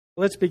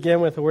Let's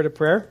begin with a word of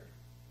prayer.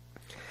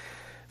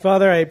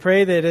 Father, I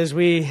pray that as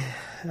we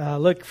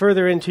look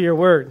further into your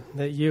word,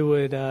 that you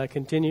would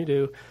continue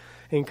to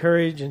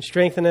encourage and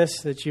strengthen us,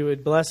 that you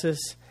would bless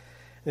us,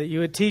 that you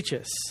would teach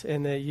us,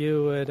 and that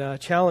you would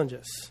challenge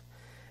us.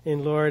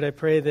 And Lord, I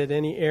pray that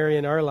any area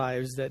in our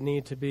lives that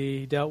need to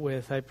be dealt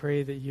with, I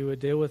pray that you would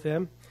deal with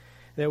them,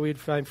 that we'd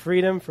find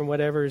freedom from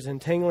whatever is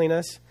entangling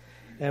us,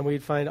 and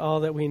we'd find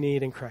all that we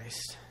need in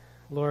Christ.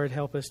 Lord,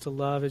 help us to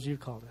love as you've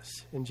called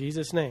us. In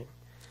Jesus' name.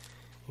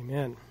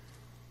 Amen.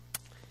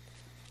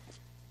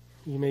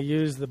 You may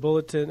use the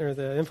bulletin or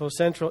the Info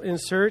Central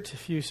insert,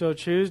 if you so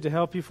choose, to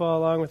help you follow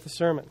along with the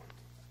sermon.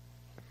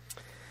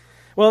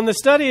 Well, in the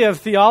study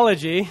of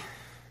theology,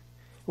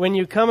 when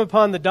you come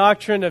upon the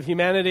doctrine of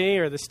humanity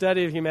or the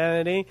study of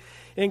humanity,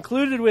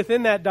 included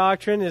within that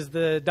doctrine is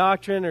the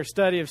doctrine or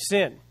study of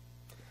sin.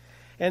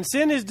 And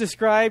sin is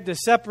described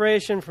as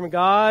separation from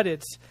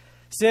God.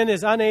 Sin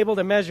is unable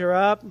to measure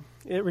up.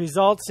 It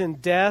results in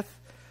death.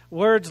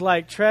 Words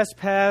like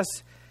trespass,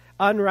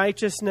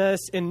 unrighteousness,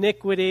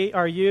 iniquity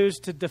are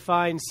used to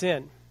define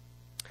sin.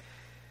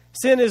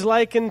 Sin is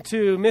likened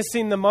to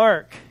missing the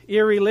mark,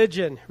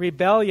 irreligion,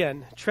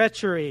 rebellion,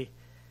 treachery,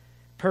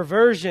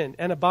 perversion,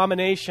 and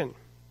abomination.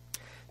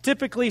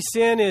 Typically,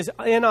 sin is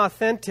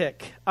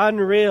inauthentic,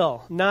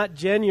 unreal, not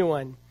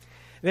genuine.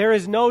 There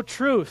is no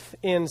truth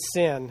in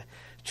sin.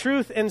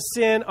 Truth and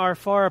sin are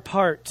far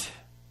apart.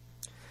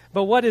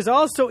 But what is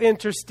also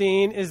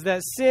interesting is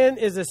that sin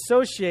is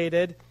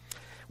associated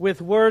with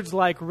words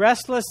like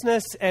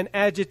restlessness and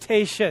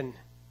agitation.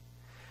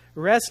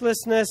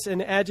 Restlessness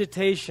and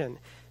agitation.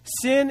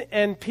 Sin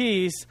and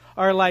peace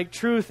are like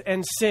truth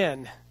and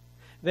sin.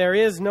 There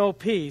is no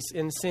peace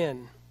in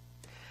sin.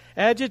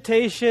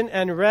 Agitation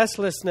and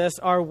restlessness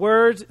are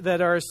words that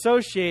are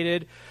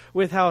associated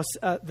with how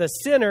the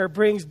sinner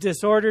brings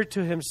disorder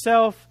to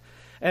himself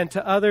and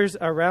to others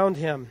around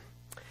him.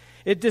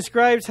 It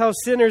describes how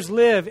sinners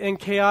live in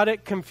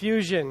chaotic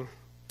confusion.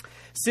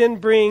 Sin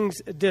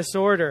brings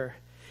disorder.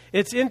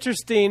 It's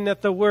interesting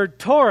that the word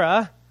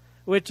Torah,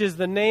 which is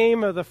the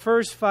name of the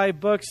first 5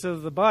 books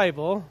of the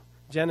Bible,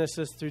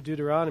 Genesis through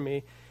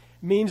Deuteronomy,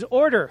 means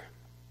order.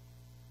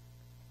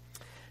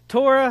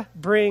 Torah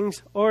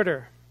brings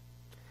order.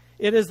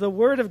 It is the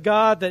word of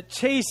God that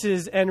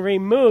chases and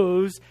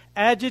removes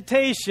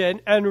agitation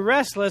and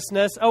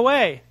restlessness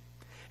away.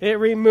 It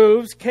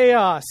removes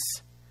chaos,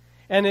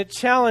 and it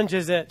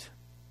challenges it.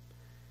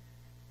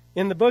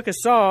 In the book of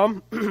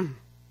Psalm,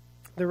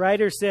 the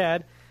writer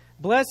said,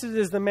 "Blessed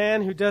is the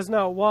man who does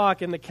not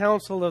walk in the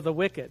counsel of the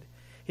wicked.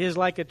 He is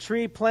like a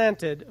tree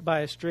planted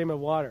by a stream of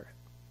water."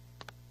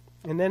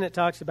 And then it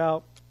talks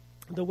about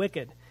the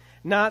wicked.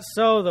 "Not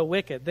so the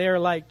wicked. They are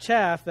like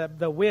chaff that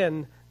the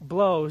wind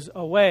blows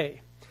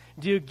away."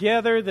 Do you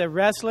gather the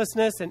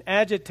restlessness and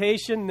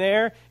agitation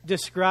there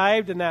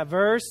described in that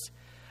verse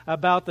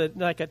about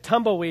like a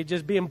tumbleweed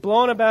just being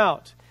blown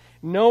about?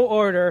 No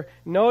order,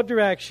 no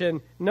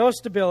direction, no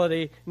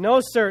stability,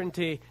 no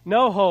certainty,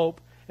 no hope,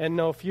 and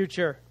no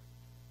future.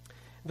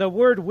 The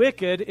word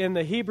wicked in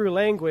the Hebrew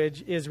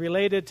language is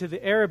related to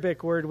the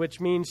Arabic word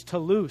which means to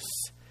loose.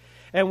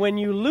 And when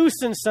you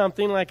loosen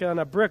something like on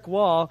a brick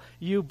wall,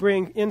 you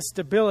bring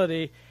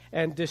instability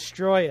and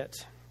destroy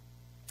it.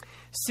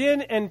 Sin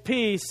and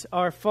peace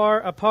are far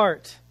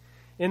apart.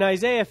 In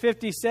Isaiah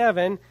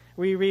 57,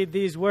 we read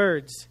these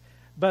words,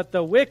 "But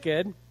the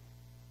wicked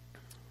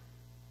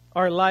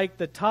are like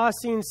the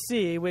tossing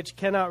sea which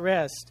cannot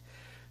rest,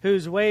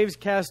 whose waves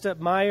cast up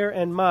mire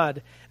and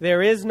mud.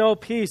 There is no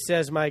peace,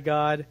 says my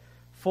God,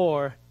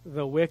 for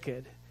the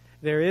wicked."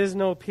 There is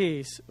no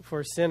peace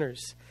for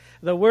sinners.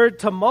 The word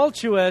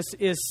tumultuous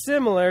is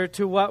similar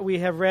to what we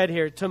have read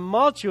here.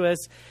 Tumultuous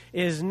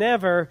is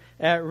never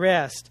at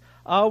rest,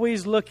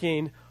 always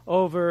looking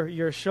over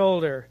your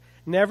shoulder,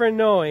 never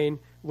knowing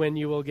when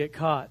you will get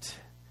caught,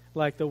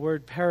 like the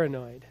word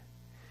paranoid.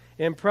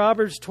 In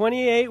Proverbs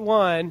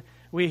 28:1,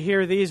 we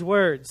hear these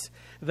words,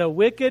 "The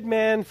wicked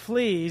man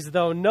flees,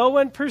 though no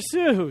one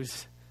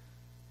pursues,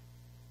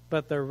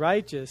 but the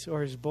righteous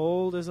are as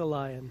bold as a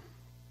lion."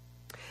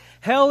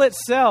 Hell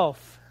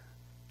itself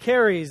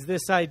carries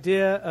this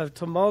idea of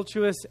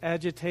tumultuous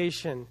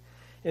agitation.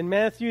 In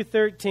Matthew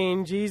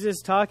 13,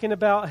 Jesus, talking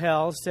about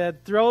hell,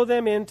 said, "Throw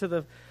them into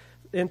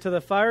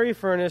the fiery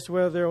furnace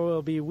where there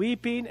will be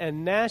weeping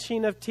and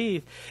gnashing of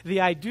teeth."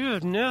 The idea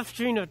of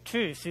gnashing of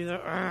teeth,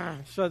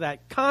 so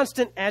that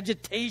constant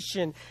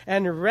agitation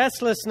and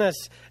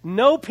restlessness,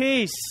 no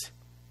peace.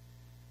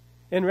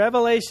 In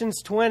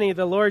Revelations 20,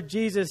 the Lord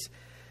Jesus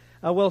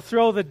will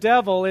throw the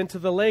devil into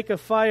the lake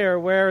of fire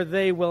where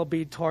they will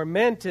be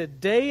tormented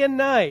day and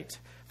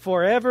night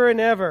forever and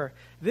ever.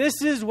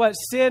 This is what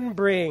sin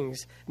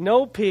brings.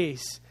 No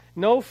peace,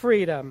 no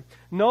freedom,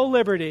 no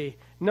liberty,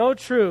 no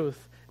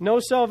truth, no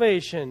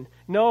salvation,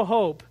 no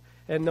hope,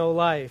 and no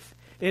life.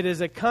 It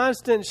is a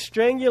constant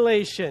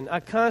strangulation,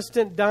 a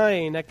constant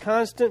dying, a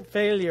constant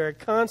failure, a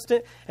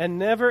constant and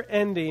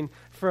never-ending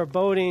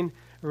foreboding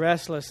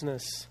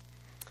restlessness.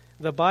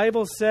 The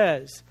Bible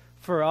says,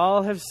 "For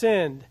all have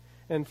sinned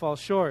and fall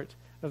short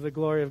of the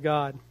glory of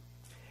God."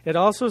 It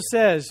also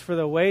says, for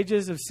the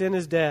wages of sin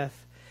is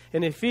death.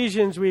 In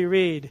Ephesians we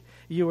read,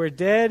 you were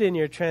dead in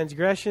your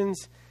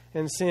transgressions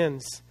and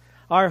sins.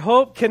 Our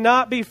hope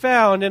cannot be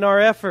found in our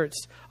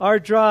efforts, our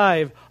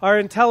drive, our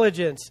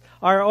intelligence,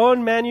 our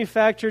own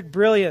manufactured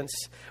brilliance.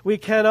 We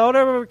cannot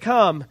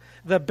overcome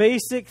the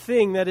basic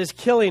thing that is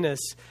killing us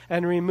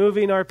and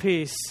removing our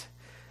peace.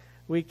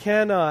 We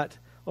cannot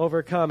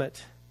overcome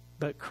it,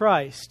 but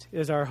Christ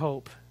is our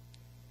hope.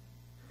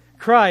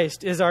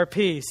 Christ is our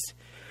peace.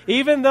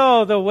 Even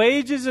though the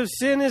wages of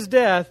sin is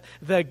death,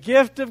 the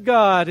gift of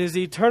God is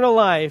eternal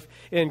life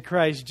in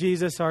Christ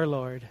Jesus our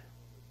Lord.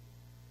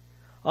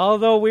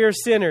 Although we are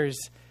sinners,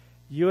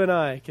 you and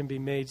I can be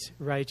made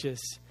righteous.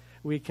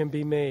 We can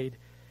be made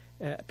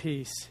at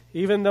peace.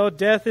 Even though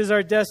death is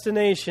our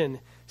destination,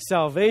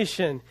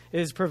 salvation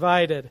is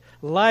provided,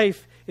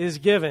 life is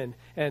given,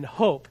 and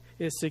hope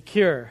is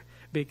secure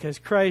because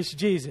Christ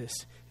Jesus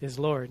is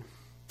Lord.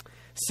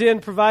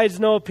 Sin provides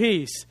no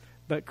peace,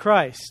 but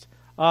Christ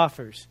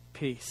offers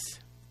peace.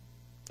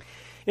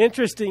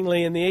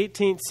 Interestingly, in the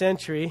 18th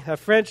century, a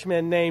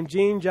Frenchman named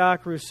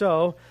Jean-Jacques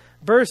Rousseau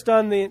burst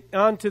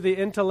onto the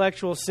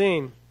intellectual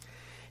scene.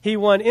 He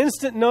won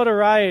instant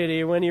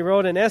notoriety when he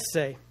wrote an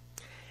essay.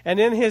 And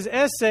in his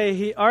essay,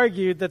 he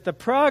argued that the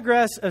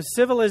progress of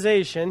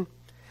civilization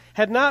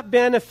had not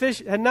been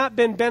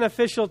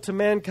beneficial to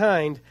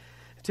mankind,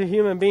 to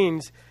human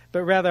beings,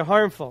 but rather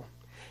harmful.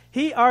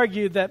 He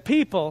argued that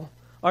people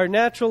are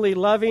naturally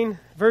loving,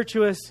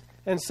 virtuous,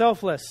 and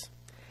selfless,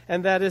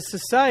 and that is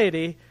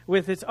society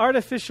with its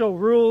artificial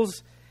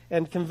rules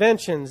and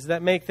conventions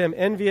that make them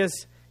envious,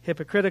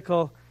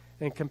 hypocritical,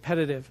 and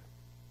competitive.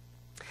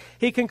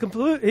 He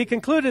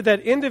concluded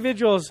that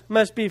individuals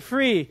must be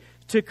free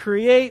to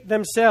create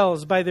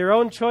themselves by their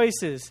own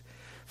choices,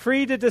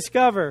 free to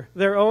discover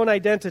their own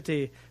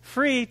identity,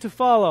 free to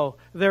follow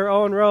their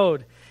own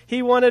road.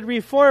 He wanted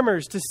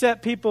reformers to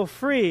set people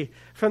free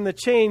from the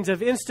chains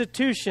of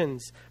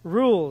institutions,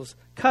 rules,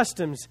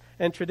 customs,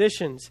 and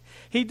traditions.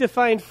 He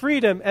defined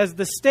freedom as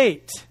the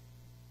state.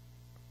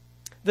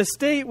 The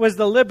state was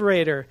the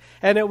liberator,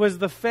 and it was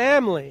the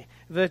family,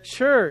 the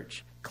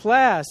church,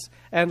 class,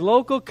 and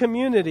local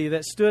community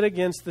that stood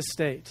against the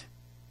state.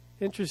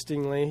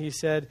 Interestingly, he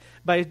said,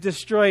 by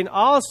destroying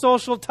all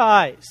social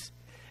ties.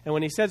 And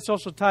when he said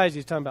social ties,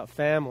 he's talking about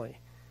family,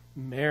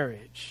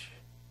 marriage,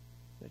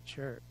 the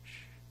church.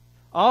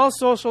 All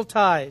social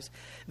ties.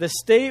 The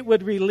state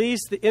would release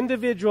the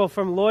individual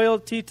from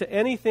loyalty to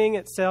anything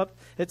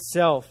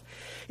itself.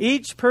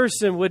 Each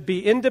person would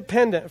be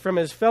independent from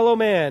his fellow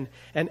man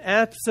and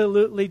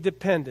absolutely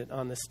dependent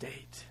on the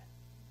state.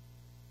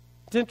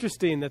 It's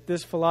interesting that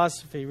this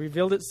philosophy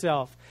revealed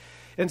itself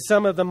in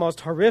some of the most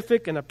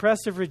horrific and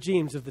oppressive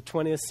regimes of the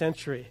 20th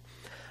century.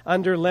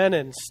 Under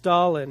Lenin,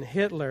 Stalin,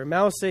 Hitler,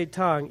 Mao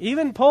Zedong,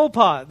 even Pol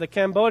Pot, the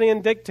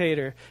Cambodian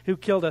dictator who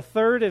killed a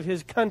third of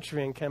his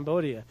country in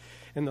Cambodia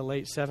in the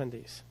late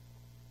 70s.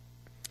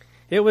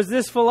 It was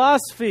this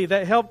philosophy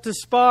that helped to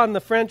spawn the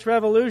French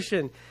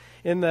Revolution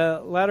in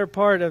the latter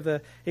part of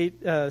the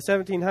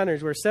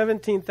 1700s, where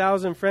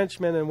 17,000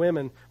 Frenchmen and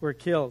women were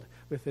killed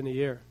within a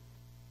year.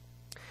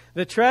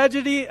 The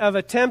tragedy of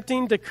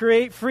attempting to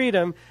create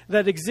freedom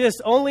that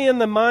exists only in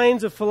the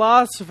minds of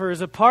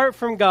philosophers apart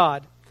from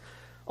God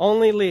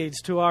only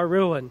leads to our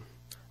ruin.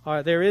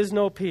 There is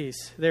no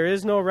peace. There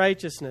is no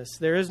righteousness.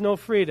 There is no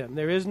freedom.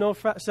 There is no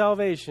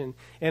salvation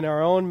in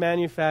our own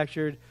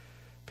manufactured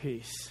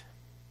peace.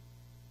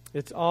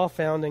 It's all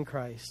found in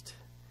Christ.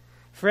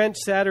 French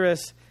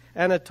satirist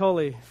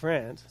Anatole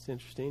France, it's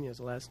interesting, he has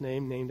a last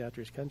name named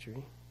after his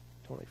country,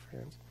 Anatole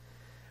France,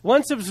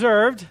 once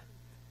observed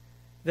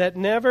that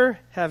never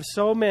have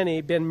so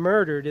many been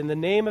murdered in the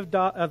name of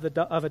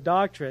a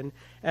doctrine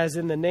as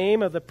in the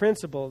name of the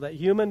principle that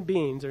human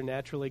beings are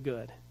naturally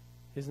good.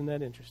 Isn't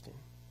that interesting?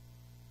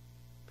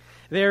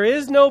 There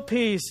is no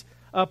peace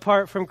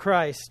apart from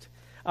Christ.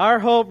 Our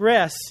hope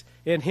rests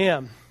in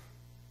Him.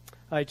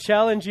 I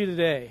challenge you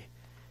today,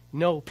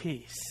 no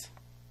peace,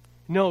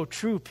 no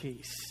true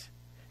peace,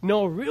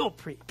 no real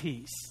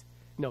peace,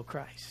 no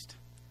Christ.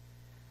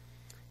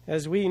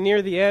 As we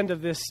near the end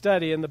of this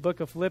study in the book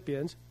of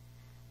Philippians,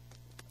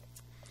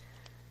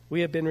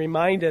 we have been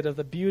reminded of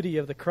the beauty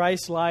of the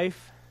Christ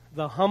life,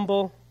 the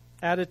humble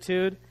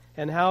attitude,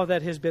 and how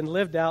that has been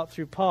lived out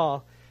through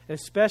Paul,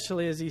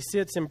 especially as he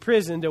sits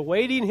imprisoned,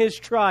 awaiting his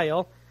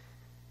trial,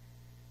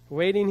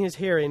 awaiting his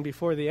hearing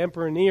before the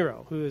Emperor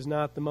Nero, who is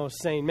not the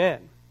most sane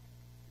man.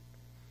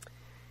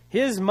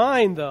 His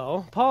mind,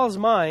 though, Paul's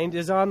mind,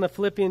 is on the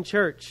Philippian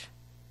church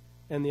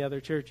and the other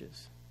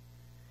churches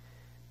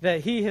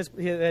that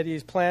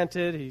he's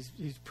planted.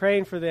 He's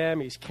praying for them.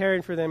 He's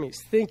caring for them. He's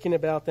thinking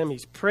about them.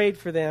 He's prayed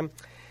for them.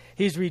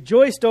 He's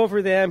rejoiced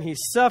over them. He's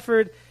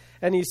suffered,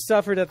 and he's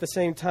suffered at the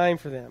same time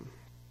for them.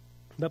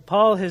 But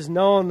Paul has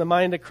known the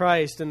mind of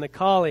Christ and the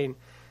calling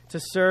to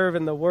serve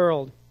in the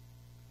world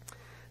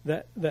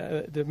that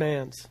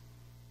demands.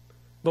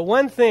 But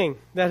one thing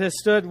that has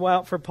stood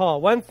out for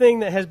Paul, one thing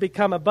that has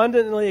become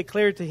abundantly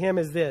clear to him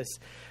is this: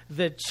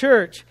 the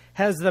church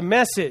has the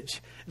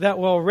message that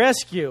will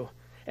rescue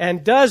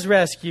and does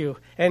rescue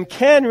and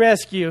can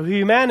rescue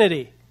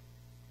humanity,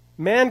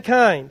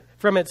 mankind,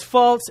 from its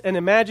false and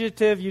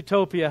imaginative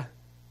utopia.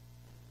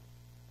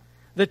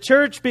 The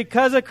church,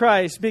 because of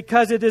Christ,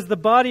 because it is the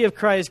body of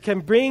Christ,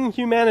 can bring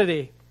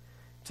humanity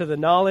to the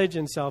knowledge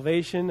and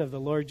salvation of the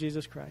Lord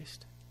Jesus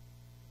Christ.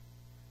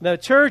 The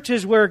church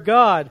is where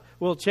God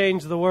will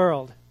change the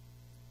world.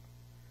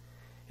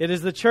 It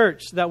is the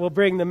church that will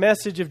bring the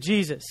message of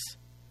Jesus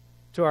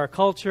to our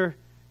culture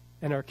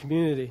and our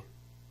community.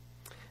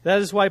 That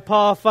is why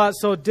Paul fought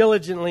so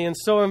diligently and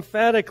so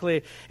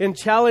emphatically in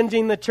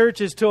challenging the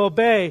churches to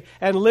obey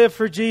and live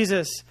for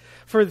Jesus.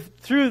 For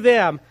through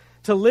them,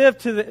 to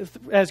live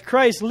as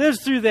Christ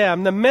lives through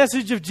them, the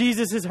message of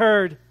Jesus is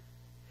heard.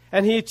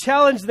 And he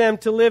challenged them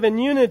to live in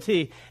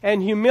unity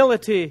and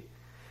humility,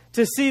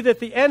 to see that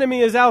the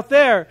enemy is out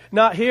there,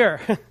 not here.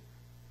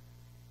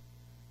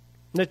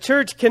 The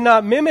church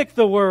cannot mimic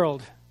the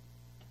world.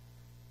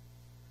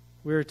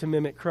 We are to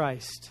mimic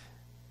Christ.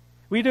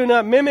 We do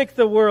not mimic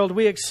the world.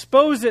 We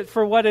expose it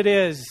for what it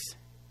is.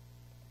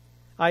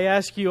 I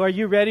ask you, are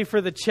you ready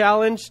for the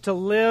challenge to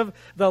live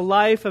the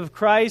life of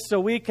Christ so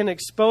we can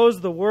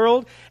expose the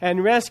world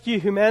and rescue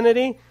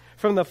humanity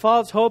from the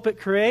false hope it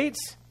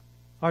creates?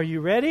 Are you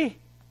ready?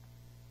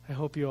 I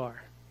hope you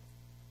are.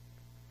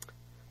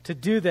 To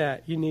do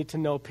that, you need to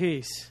know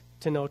peace,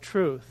 to know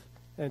truth,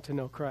 and to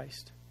know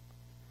Christ.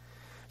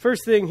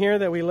 First thing here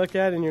that we look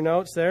at in your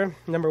notes there,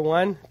 number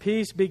 1,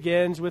 peace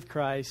begins with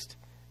Christ,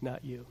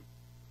 not you.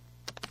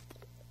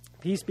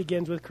 Peace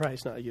begins with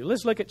Christ, not you.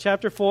 Let's look at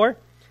chapter 4,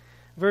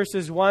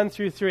 verses 1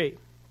 through 3.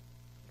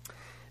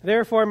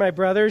 Therefore, my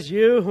brothers,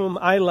 you whom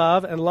I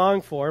love and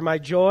long for, my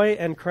joy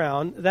and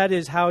crown, that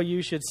is how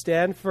you should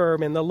stand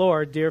firm in the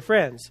Lord, dear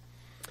friends.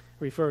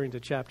 Referring to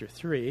chapter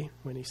 3,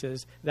 when he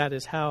says, that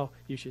is how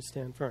you should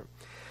stand firm.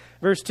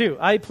 Verse 2,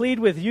 I plead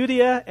with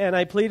Euodia and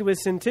I plead with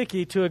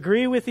Syntyche to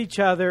agree with each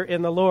other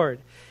in the Lord.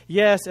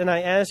 Yes, and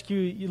I ask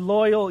you,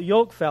 loyal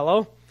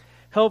yokefellow,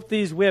 help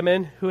these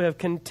women who have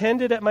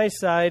contended at my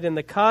side in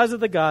the cause of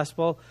the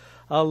gospel,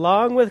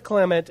 along with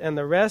Clement and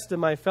the rest of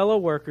my fellow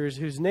workers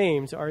whose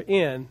names are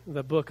in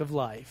the book of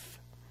life.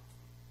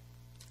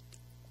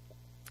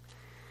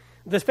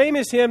 The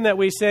famous hymn that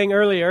we sang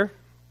earlier,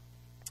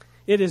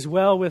 It Is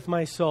Well With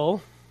My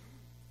Soul,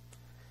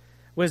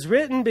 was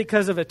written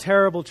because of a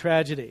terrible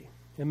tragedy.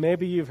 And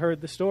maybe you've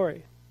heard the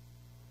story.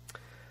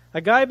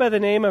 A guy by the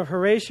name of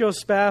Horatio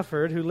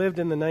Spafford, who lived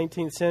in the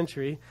 19th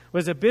century,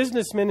 was a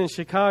businessman in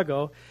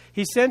Chicago.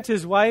 He sent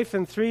his wife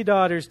and 3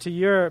 daughters to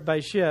Europe by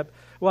ship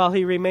while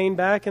he remained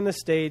back in the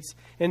States,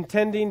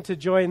 intending to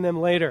join them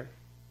later.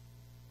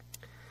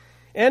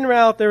 En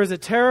route, there was a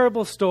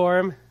terrible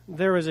storm,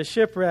 there was a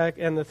shipwreck,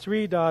 and the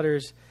 3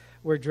 daughters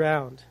were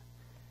drowned.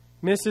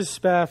 Mrs.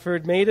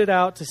 Spafford made it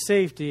out to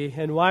safety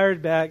and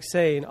wired back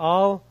saying,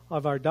 all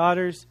of our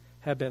daughters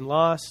have been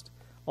lost,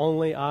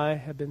 only I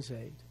have been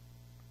saved.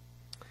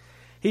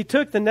 He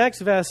took the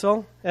next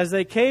vessel. As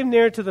they came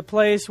near to the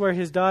place where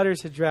his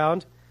daughters had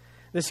drowned,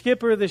 the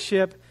skipper of the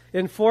ship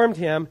informed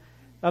him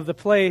of the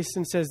place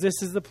and says,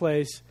 this is the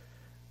place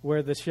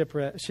where the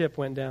ship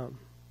went down.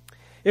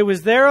 It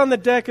was there on the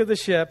deck of the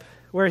ship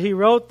where he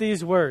wrote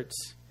these words,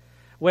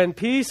 when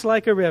peace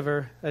like a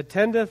river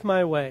attendeth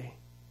my way,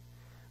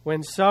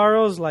 when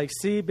sorrows like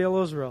sea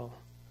billows roll,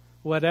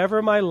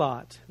 whatever my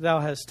lot, thou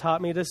hast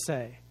taught me to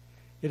say,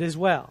 it is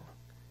well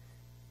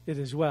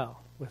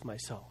with my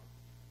soul.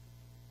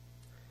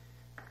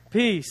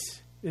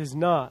 Peace is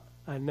not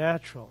a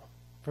natural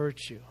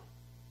virtue.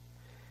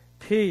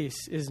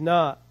 Peace is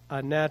not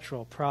a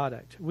natural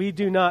product. We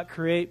do not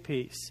create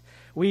peace.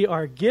 We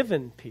are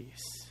given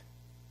peace.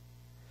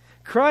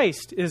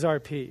 Christ is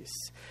our peace.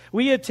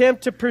 We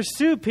attempt to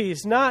pursue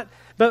peace,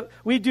 but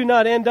we do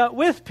not end up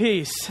with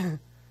peace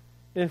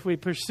if we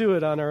pursue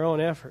it on our own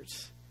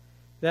efforts.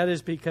 That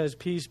is because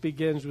peace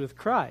begins with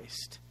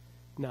Christ,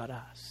 not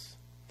us.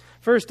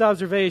 First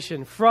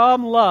observation,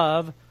 from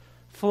love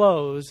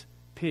flows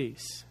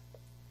peace.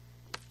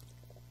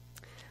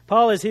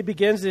 Paul, as he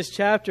begins this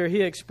chapter,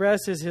 he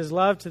expresses his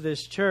love to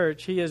this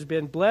church. He has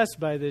been blessed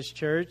by this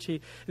church.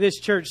 This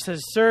church has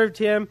served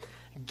him,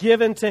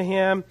 given to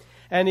him,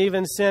 and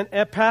even sent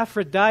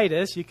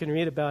Epaphroditus. You can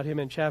read about him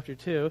in chapter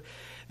 2.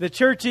 The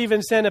church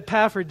even sent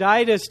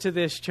Epaphroditus to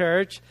this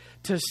church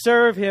to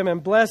serve him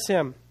and bless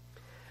him.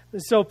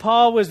 So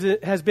Paul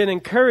has been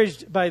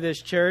encouraged by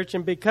this church,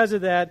 and because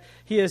of that,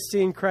 he has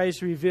seen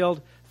Christ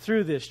revealed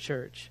through this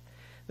church.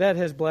 That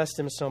has blessed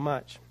him so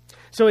much.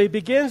 So he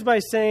begins by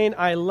saying,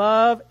 I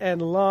love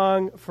and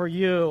long for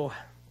you.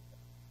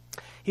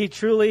 He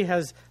truly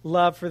has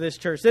love for this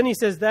church. Then he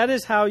says, that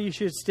is how you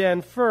should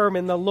stand firm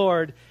in the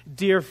Lord,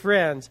 dear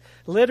friends.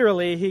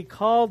 Literally, he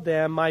called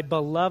them my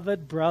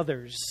beloved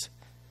brothers.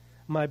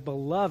 My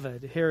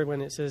beloved, here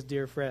when it says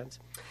dear friends.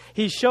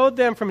 He showed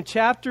them from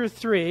chapter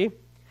 3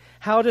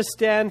 how to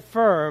stand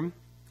firm,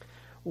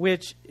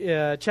 which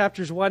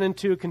chapters 1 and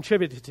 2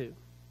 contributed to.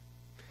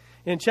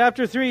 In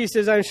chapter 3, he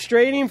says, I'm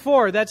straining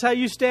forward. That's how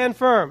you stand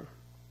firm.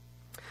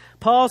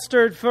 Paul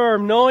stood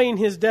firm, knowing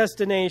his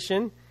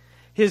destination.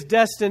 His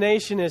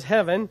destination is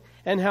heaven,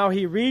 and how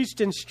he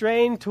reached and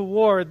strained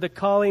toward the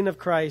calling of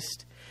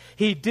Christ.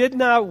 He did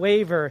not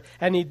waver,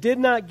 and he did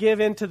not give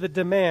in to the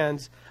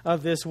demands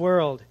of this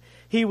world.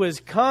 He was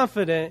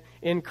confident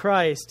in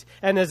Christ,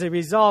 and as a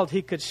result,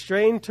 he could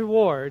strain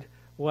toward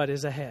what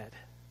is ahead.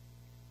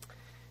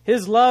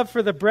 His love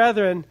for the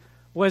brethren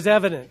was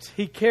evident.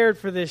 He cared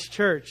for this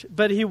church,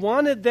 but he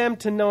wanted them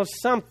to know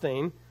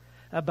something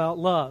about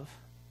love.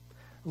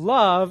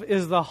 Love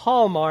is the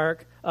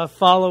hallmark of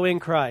following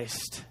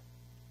Christ.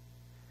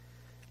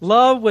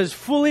 Love was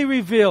fully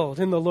revealed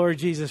in the Lord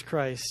Jesus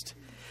Christ.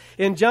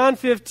 In John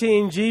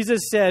 15,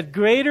 Jesus said,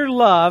 "Greater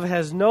love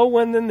has no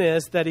one than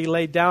this, that he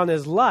laid down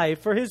his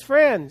life for his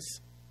friends."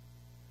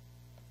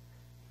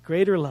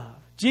 Greater love.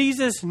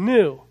 Jesus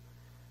knew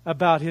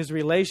about his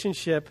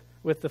relationship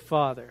with the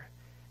Father,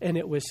 and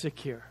it was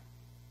secure.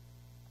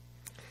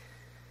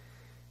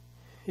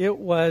 It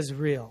was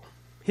real.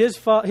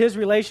 His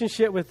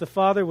relationship with the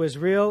Father was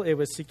real, it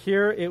was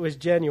secure, it was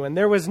genuine.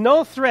 There was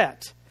no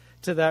threat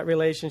to that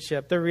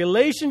relationship. The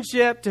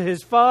relationship to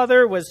his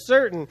Father was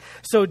certain.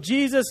 So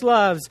Jesus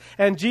loves,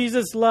 and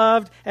Jesus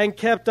loved and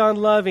kept on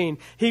loving.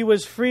 He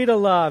was free to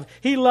love.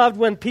 He loved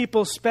when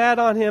people spat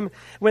on him,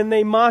 when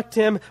they mocked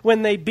him,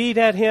 when they beat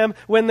at him,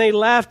 when they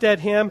laughed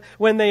at him,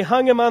 when they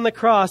hung him on the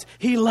cross.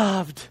 He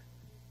loved.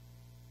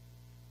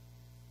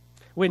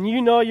 When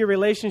you know your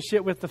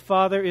relationship with the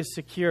Father is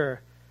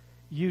secure,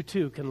 you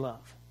too can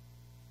love.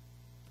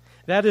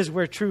 That is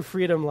where true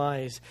freedom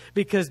lies.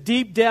 Because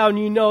deep down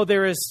you know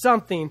there is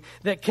something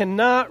that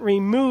cannot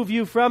remove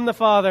you from the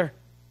Father.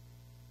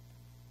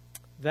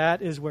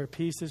 That is where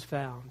peace is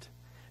found.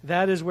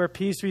 That is where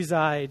peace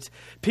resides.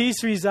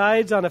 Peace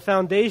resides on a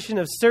foundation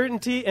of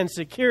certainty and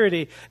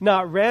security,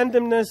 not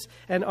randomness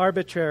and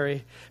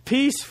arbitrary.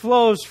 Peace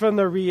flows from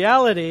the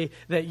reality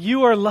that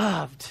you are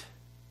loved,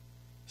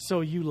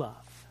 so you love.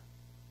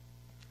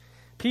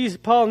 Peace,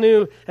 Paul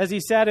knew as he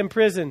sat in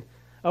prison,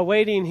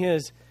 awaiting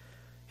his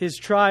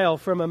trial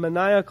from a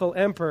maniacal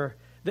emperor,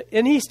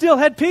 and he still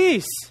had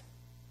peace.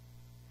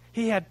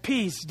 He had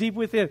peace deep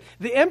within.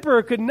 The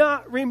emperor could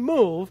not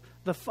remove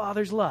the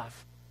Father's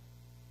love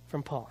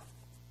from Paul.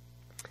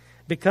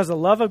 Because the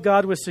love of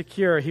God was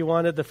secure, he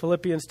wanted the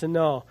Philippians to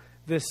know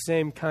this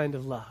same kind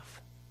of love.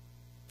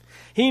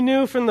 He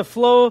knew from the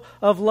flow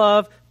of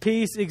love,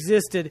 peace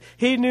existed.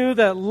 He knew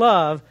that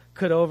love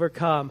could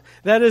overcome.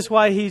 That is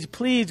why he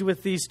pleads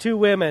with these two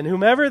women,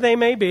 whomever they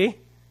may be,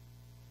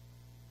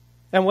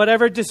 and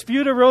whatever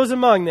dispute arose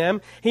among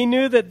them. He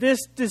knew that this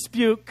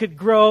dispute could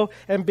grow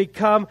and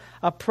become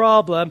a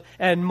problem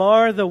and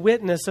mar the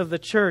witness of the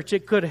church.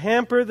 It could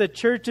hamper the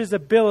church's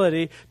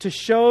ability to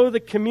show the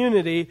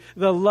community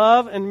the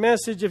love and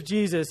message of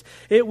Jesus.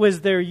 It was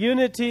their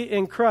unity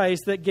in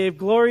Christ that gave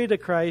glory to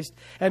Christ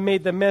and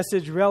made the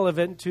message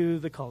relevant to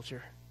the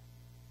culture.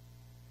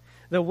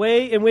 The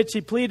way in which he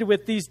pleaded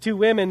with these two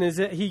women is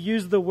that he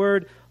used the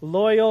word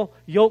loyal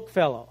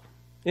yokefellow.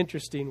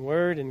 Interesting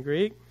word in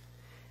Greek.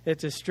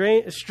 It's a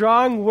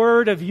strong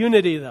word of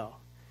unity, though.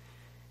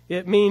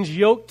 It means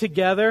yoked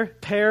together,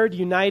 paired,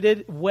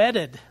 united,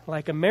 wedded,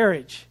 like a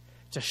marriage.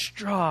 It's a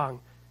strong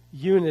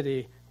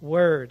unity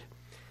word.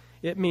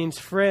 It means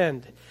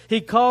friend.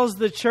 He calls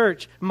the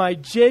church my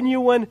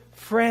genuine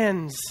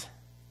friends.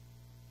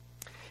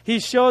 He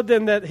showed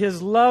them that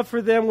his love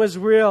for them was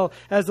real,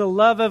 as the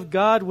love of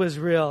God was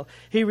real.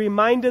 He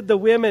reminded the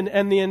women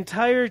and the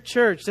entire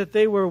church that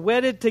they were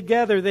wedded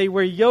together, they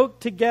were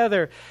yoked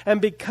together,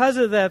 and because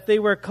of that, they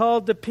were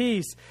called to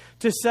peace,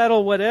 to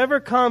settle whatever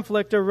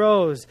conflict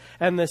arose.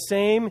 And the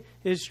same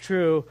is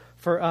true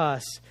for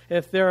us.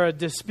 If there are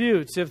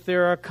disputes, if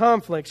there are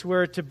conflicts,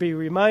 we're to be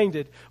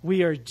reminded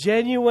we are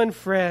genuine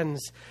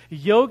friends,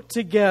 yoked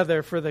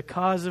together for the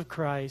cause of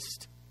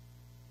Christ.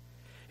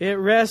 It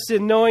rests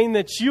in knowing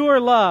that you are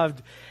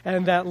loved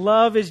and that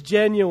love is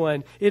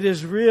genuine. It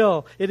is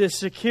real. It is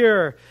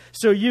secure.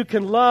 So you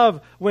can love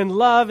when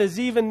love is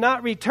even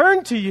not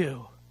returned to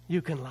you.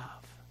 You can love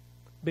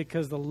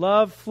because the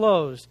love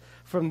flows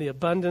from the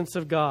abundance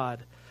of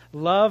God.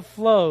 Love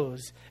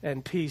flows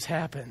and peace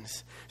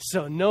happens.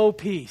 So no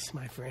peace,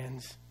 my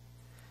friends.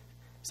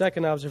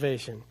 Second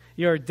observation,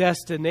 your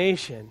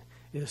destination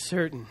is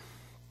certain.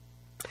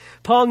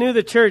 Paul knew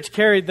the church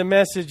carried the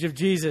message of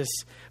Jesus,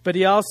 but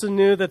he also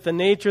knew that the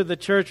nature of the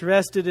church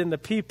rested in the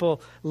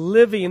people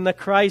living the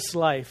Christ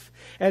life,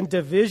 and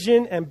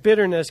division and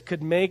bitterness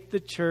could make the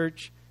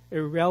church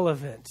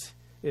irrelevant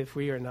if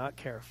we are not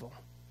careful.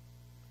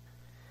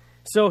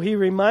 So he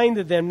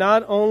reminded them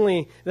not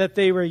only that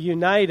they were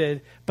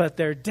united, but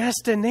their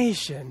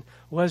destination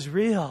was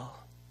real.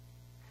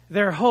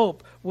 Their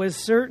hope was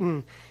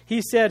certain.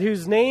 He said,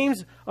 whose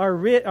names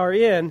are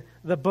in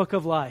the book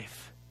of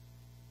life.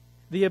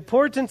 The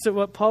importance of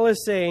what Paul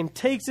is saying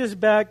takes us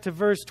back to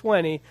verse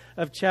 20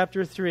 of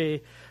chapter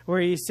 3,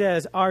 where he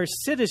says, our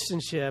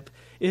citizenship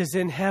is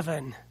in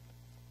heaven.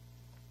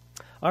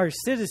 Our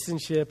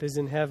citizenship is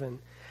in heaven.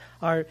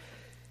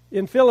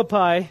 In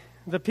Philippi,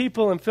 the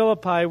people in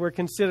Philippi were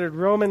considered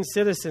Roman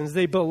citizens.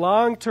 They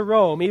belonged to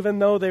Rome. Even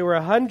though they were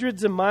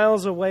hundreds of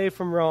miles away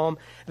from Rome,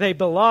 they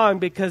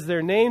belonged because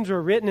their names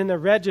were written in the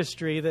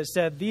registry that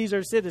said, these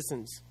are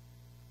citizens.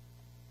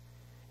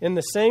 In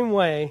the same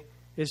way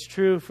is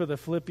true for the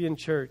Philippian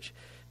church.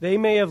 They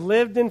may have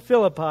lived in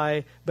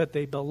Philippi, but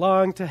they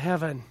belong to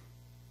heaven.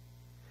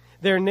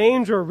 Their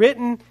names were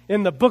written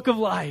in the book of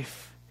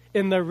life,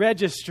 in the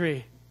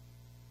registry.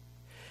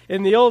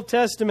 In the Old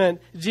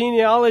Testament,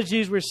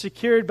 genealogies were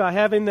secured by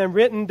having them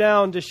written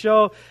down to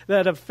show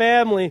that a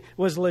family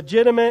was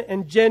legitimate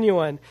and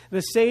genuine.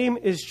 The same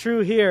is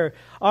true here.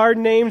 Our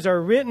names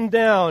are written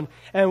down,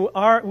 and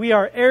we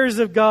are heirs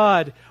of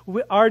God.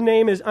 Our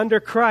name is under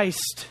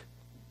Christ.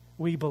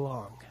 We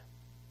belong.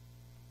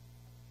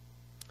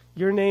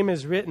 Your name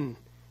is written.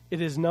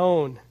 It is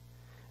known.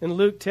 In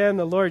Luke 10,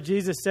 the Lord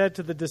Jesus said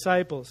to the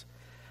disciples,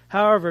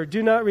 however,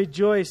 do not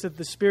rejoice that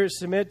the spirits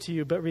submit to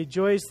you, but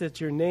rejoice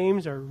that your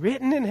names are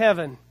written in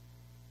heaven.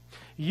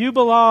 You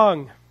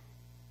belong.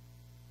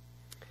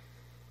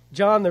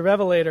 John the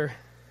Revelator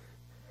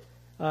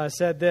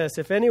said this,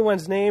 if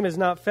anyone's name is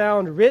not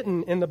found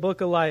written in the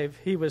book of life,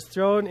 he was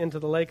thrown into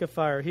the lake of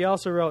fire. He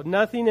also wrote,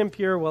 nothing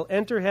impure will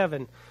enter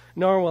heaven,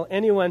 nor will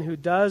anyone who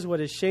does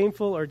what is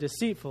shameful or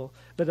deceitful,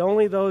 but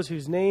only those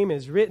whose name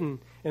is written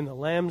in the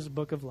Lamb's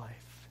book of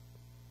life.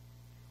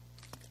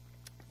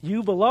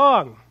 You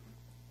belong.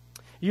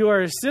 You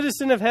are a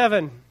citizen of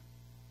heaven.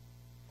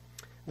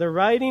 The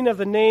writing of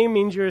the name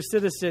means you're a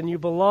citizen. You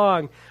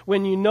belong.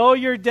 When you know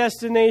your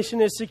destination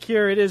is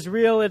secure, it is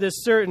real, it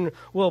is certain,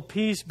 will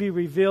peace be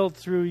revealed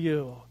through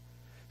you.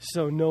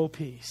 So no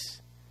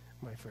peace,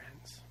 my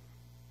friends.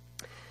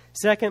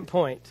 Second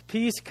point,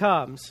 peace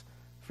comes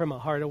from a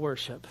heart of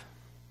worship.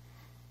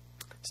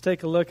 Let's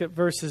take a look at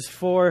verses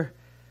 4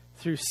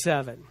 through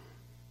 7.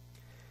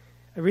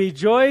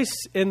 Rejoice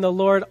in the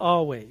Lord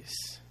always.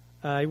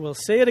 I will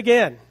say it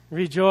again.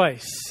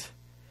 Rejoice.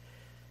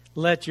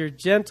 Let your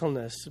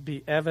gentleness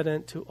be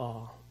evident to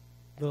all.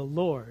 The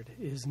Lord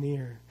is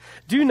near.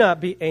 Do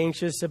not be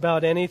anxious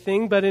about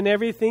anything, but in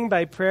everything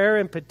by prayer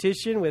and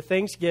petition with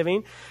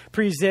thanksgiving,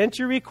 present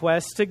your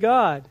requests to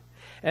God.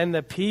 And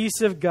the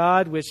peace of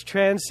God, which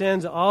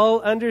transcends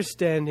all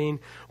understanding,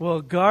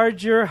 will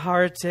guard your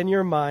hearts and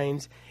your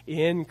minds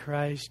in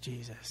Christ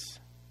Jesus.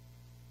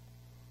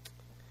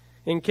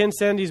 In Ken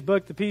Sande's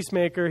book, The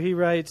Peacemaker, he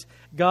writes,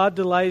 God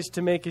delights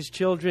to make his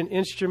children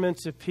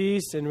instruments of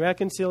peace and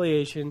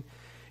reconciliation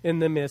in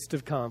the midst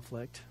of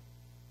conflict.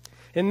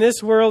 In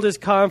this world is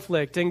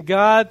conflict, and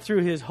God,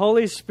 through his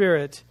Holy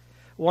Spirit,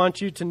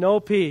 wants you to know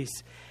peace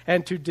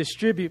and to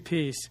distribute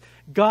peace.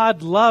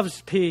 God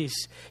loves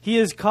peace. He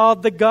is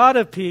called the God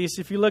of peace.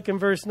 If you look in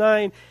verse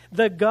 9,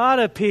 the God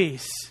of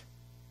peace.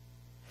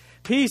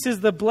 Peace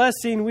is the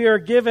blessing we are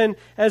given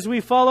as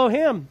we follow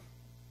him.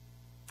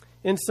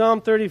 In Psalm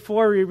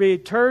 34, we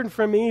read, turn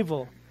from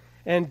evil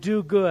and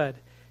do good.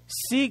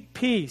 Seek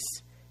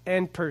peace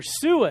and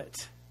pursue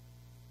it.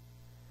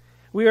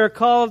 We are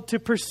called to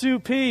pursue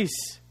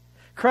peace.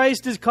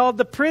 Christ is called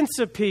the Prince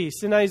of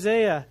Peace in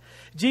Isaiah.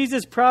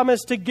 Jesus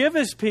promised to give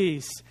us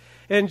peace.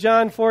 In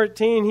John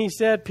 14, he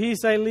said,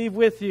 peace I leave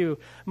with you.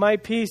 My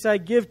peace I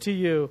give to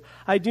you.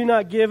 I do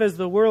not give as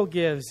the world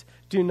gives.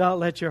 Do not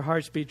let your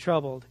hearts be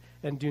troubled,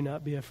 and do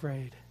not be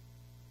afraid.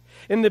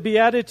 In the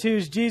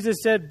Beatitudes, Jesus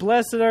said,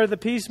 blessed are the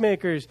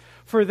peacemakers,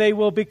 for they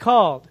will be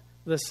called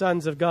the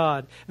sons of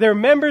God. They're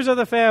members of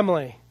the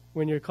family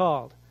when you're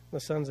called the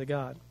sons of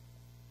God.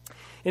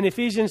 In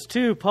Ephesians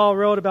 2, Paul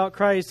wrote about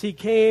Christ, he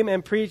came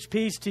and preached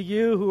peace to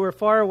you who were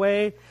far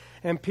away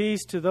and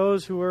peace to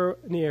those who were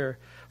near.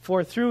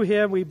 For through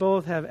him we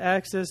both have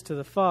access to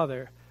the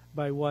Father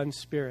by one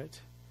Spirit.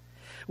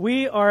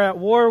 We are at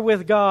war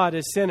with God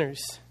as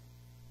sinners,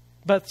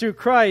 but through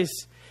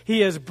Christ he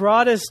has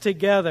brought us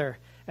together,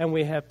 and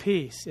we have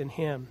peace in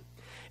him.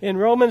 In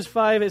Romans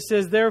 5, it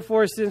says,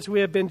 therefore, since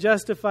we have been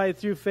justified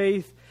through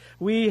faith,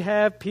 we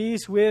have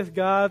peace with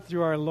God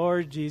through our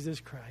Lord Jesus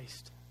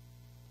Christ.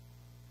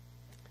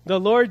 The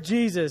Lord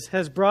Jesus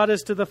has brought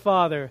us to the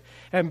Father,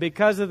 and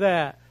because of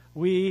that,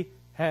 we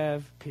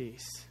have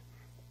peace.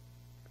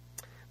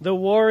 The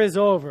war is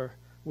over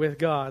with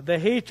God. The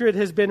hatred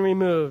has been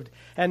removed,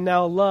 and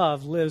now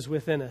love lives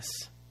within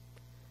us.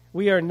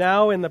 We are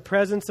now in the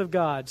presence of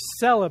God,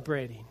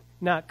 celebrating,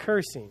 not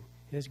cursing,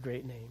 his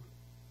great name.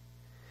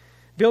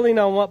 Building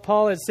on what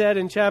Paul had said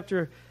in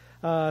chapter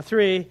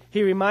 3,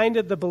 he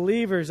reminded the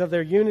believers of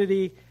their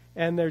unity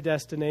and their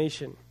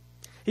destination.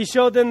 He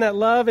showed them that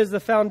love is the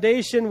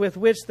foundation with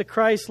which the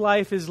Christ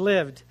life is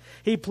lived.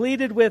 He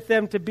pleaded with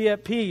them to be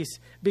at peace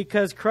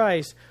because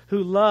Christ,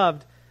 who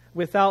loved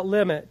without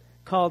limit,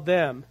 called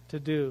them to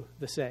do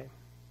the same.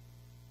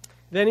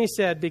 Then he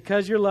said,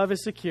 because your love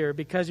is secure,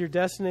 because your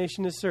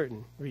destination is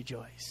certain,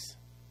 rejoice.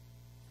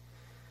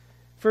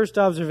 First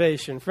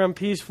observation, from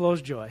peace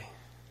flows joy.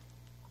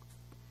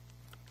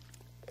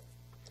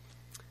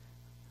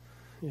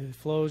 It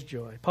flows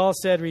joy. Paul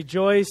said,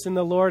 rejoice in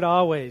the Lord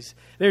always.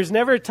 There's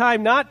never a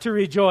time not to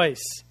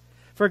rejoice,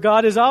 for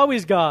God is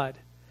always God.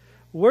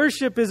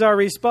 Worship is our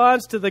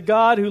response to the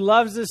God who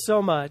loves us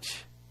so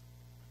much,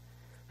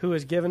 who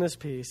has given us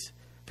peace.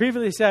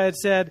 Previously I had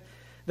said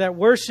that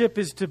worship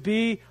is to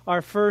be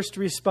our first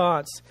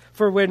response.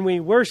 For when we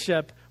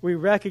worship, we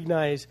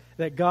recognize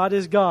that God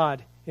is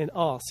God in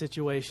all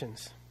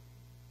situations.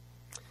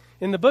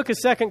 In the book of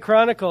 2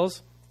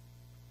 Chronicles,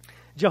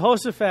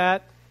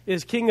 Jehoshaphat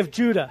is king of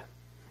Judah.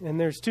 And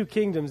there's two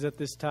kingdoms at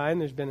this time.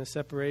 There's been a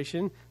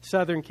separation,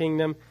 southern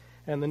kingdom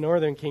and the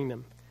northern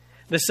kingdom.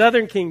 The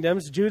southern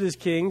kingdoms, Judah's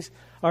kings,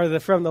 are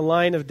from the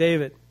line of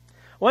David.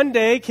 One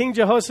day, King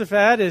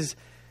Jehoshaphat is,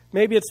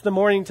 maybe it's the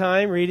morning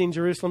time, reading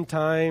Jerusalem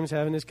Times,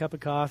 having his cup of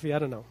coffee, I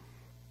don't know.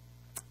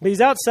 But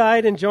he's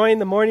outside enjoying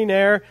the morning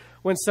air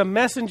when some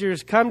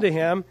messengers come to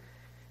him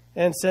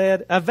and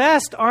said, "A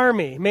vast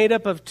army made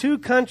up of 2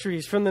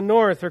 countries from the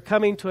north are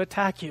coming to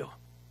attack you."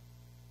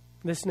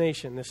 This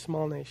nation, this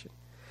small nation.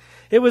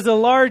 It was a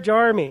large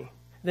army.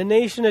 The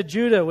nation of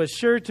Judah was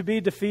sure to be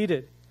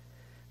defeated.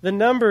 The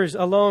numbers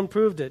alone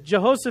proved it.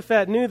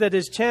 Jehoshaphat knew that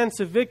his chance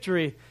of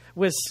victory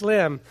was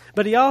slim,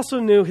 but he also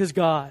knew his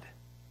God.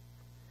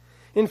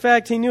 In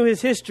fact, he knew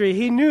his history.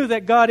 He knew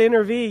that God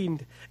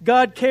intervened.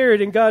 God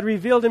cared, and God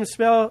revealed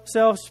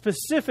himself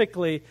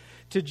specifically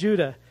to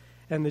Judah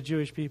and the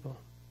Jewish people.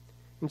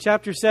 In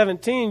chapter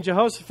 17,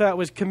 Jehoshaphat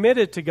was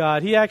committed to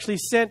God. He actually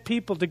sent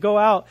people to go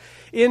out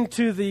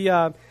into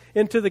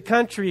the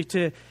country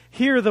to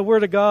hear the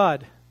word of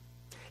God.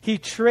 He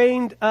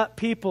trained up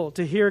people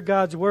to hear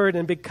God's word,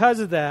 and because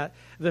of that,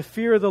 the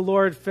fear of the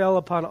Lord fell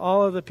upon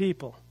all of the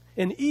people,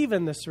 and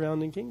even the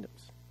surrounding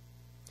kingdoms.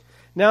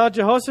 Now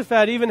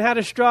Jehoshaphat even had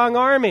a strong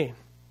army.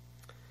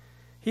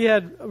 He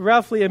had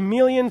roughly 1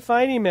 million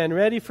fighting men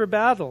ready for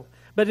battle.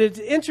 But it's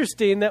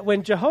interesting that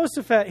when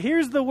Jehoshaphat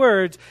hears the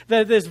words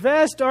that this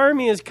vast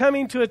army is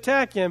coming to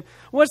attack him,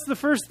 what's the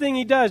first thing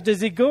he does? Does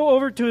he go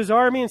over to his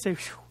army and say,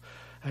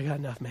 "I got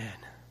enough men"?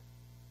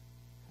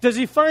 Does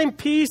he find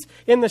peace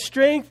in the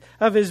strength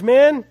of his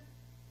men?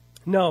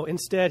 No,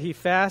 instead he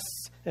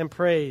fasts and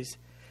prays.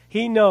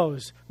 He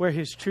knows where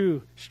his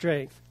true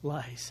strength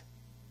lies.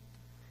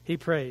 He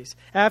prays.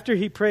 After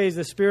he prays,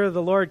 the Spirit of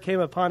the Lord came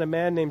upon a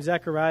man named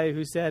Zechariah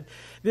who said,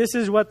 "This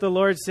is what the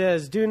Lord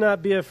says, do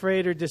not be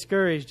afraid or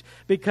discouraged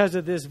because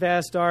of this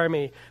vast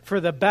army,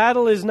 for the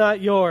battle is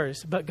not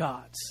yours, but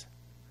God's."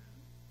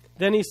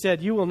 Then he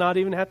said, "You will not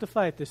even have to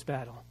fight this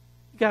battle.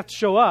 You have to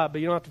show up,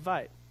 but you don't have to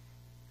fight."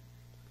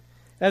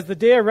 As the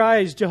day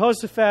arrives,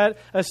 Jehoshaphat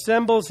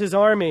assembles his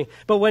army.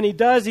 But when he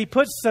does, he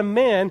puts some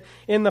men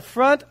in the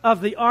front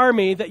of the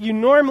army that you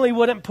normally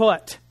wouldn't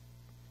put.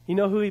 You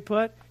know who he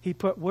put? He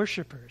put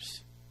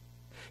worshipers.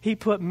 He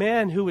put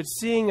men who would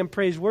sing and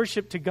praise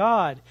worship to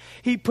God.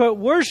 He put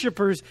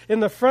worshipers in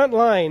the front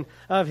line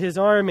of his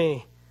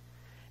army.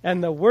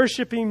 And the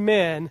worshiping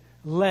men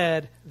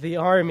led the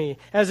army.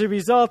 As a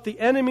result, the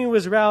enemy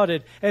was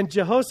routed, and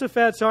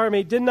Jehoshaphat's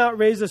army did not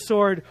raise a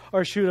sword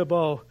or shoot a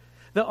bow.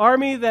 The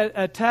army that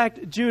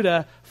attacked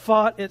Judah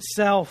fought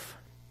itself.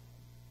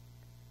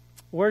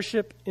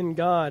 Worship in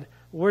God,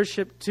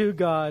 worship to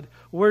God,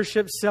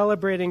 worship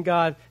celebrating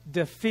God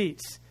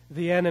defeats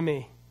the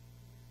enemy.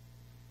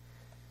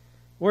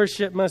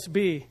 Worship must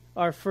be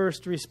our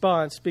first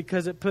response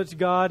because it puts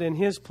God in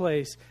his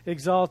place,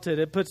 exalted.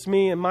 It puts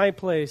me in my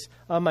place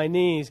on my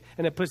knees,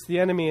 and it puts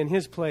the enemy in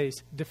his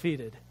place,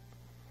 defeated.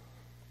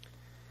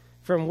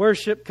 From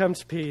worship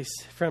comes peace.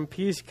 From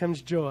peace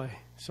comes joy.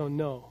 So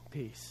know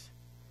peace.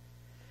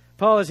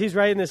 Paul, as he's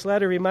writing this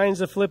letter, reminds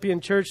the Philippian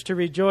church to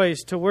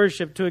rejoice, to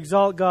worship, to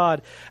exalt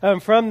God.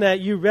 From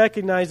that, you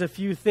recognize a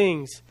few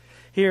things.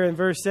 Here in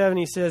verse 7,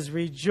 he says,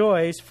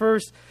 rejoice.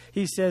 First,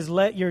 he says,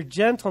 let your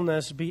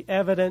gentleness be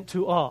evident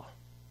to all.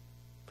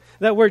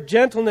 That word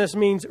gentleness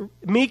means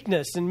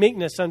meekness. And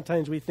meekness,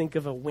 sometimes we think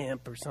of a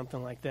wimp or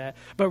something like that.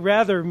 But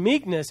rather,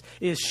 meekness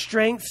is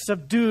strength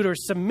subdued or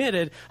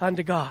submitted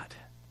unto God.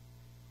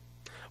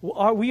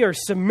 We are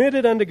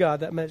submitted unto God.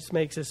 That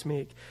makes us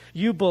meek.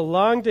 You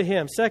belong to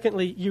him.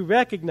 Secondly, you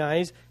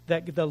recognize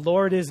that the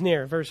Lord is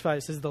near. Verse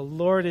 5 says, the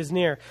Lord is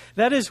near.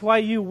 That is why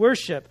you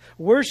worship.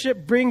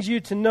 Worship brings you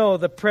to know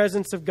the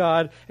presence of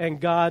God, and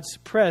God's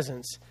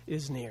presence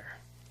is near.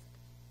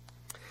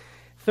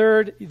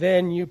 Third,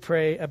 then you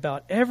pray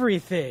about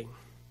everything.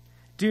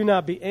 Do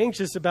not be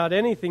anxious about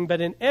anything,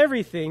 but in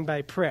everything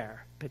by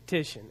prayer,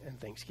 petition, and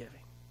thanksgiving.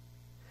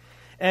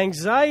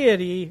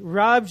 Anxiety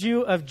robs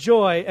you of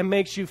joy and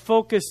makes you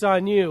focus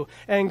on you.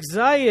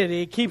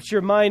 Anxiety keeps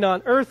your mind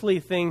on earthly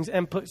things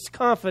and puts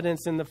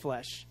confidence in the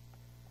flesh.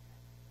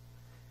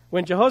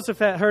 When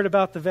Jehoshaphat heard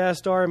about the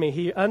vast army,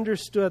 he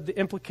understood the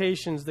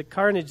implications, the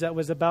carnage that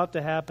was about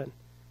to happen.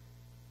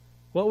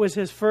 What was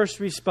his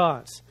first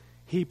response?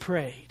 He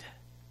prayed.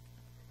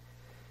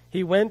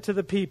 He went to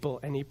the people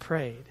and he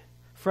prayed.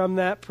 From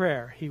that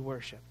prayer, he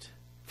worshiped.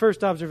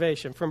 First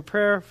observation, from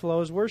prayer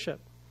flows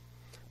worship.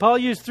 Paul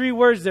used 3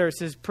 words there. It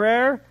says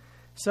prayer,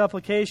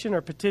 supplication,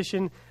 or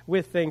petition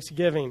with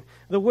thanksgiving.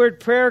 The word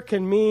prayer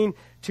can mean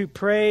to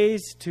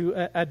praise,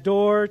 to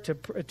adore,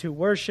 to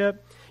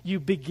worship. You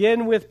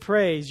begin with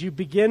praise. You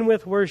begin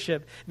with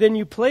worship. Then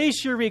you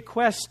place your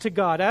requests to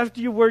God.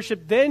 After you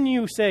worship, then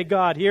you say,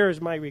 God, here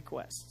is my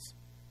requests.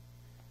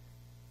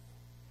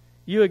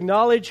 You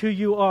acknowledge who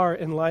you are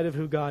in light of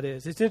who God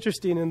is. It's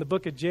interesting in the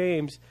book of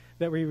James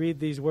that we read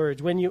these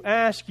words. When you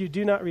ask, you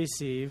do not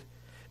receive,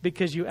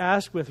 because you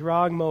ask with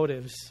wrong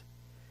motives,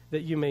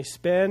 that you may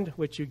spend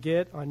what you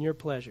get on your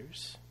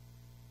pleasures.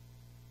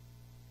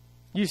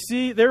 You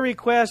see, their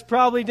request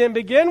probably didn't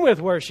begin with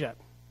worship.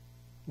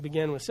 It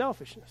began with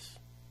selfishness.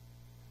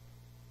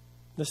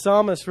 The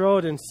psalmist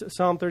wrote in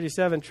Psalm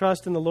 37,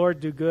 trust in the Lord,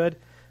 do good,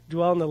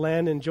 dwell in the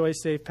land, enjoy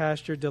safe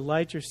pasture,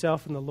 delight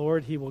yourself in the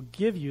Lord, he will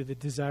give you the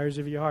desires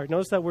of your heart.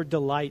 Notice that word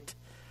delight.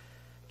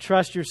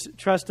 Trust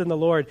in the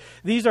Lord.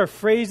 These are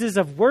phrases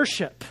of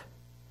worship.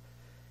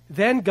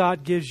 Then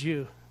God gives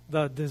you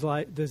the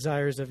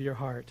desires of your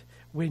heart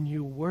when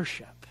you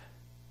worship.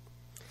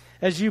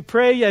 As you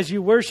pray, as you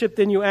worship,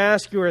 then you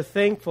ask, you are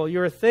thankful.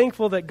 You are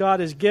thankful that God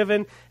has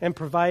given and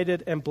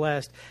provided and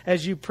blessed.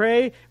 As you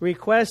pray,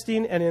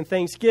 requesting and in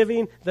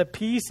thanksgiving, the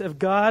peace of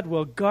God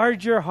will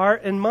guard your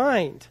heart and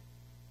mind.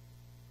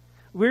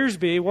 Warren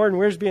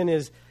Wiersbe in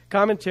his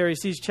commentary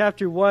sees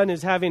chapter 1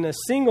 as having a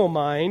single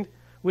mind,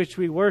 which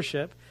we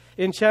worship.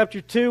 In chapter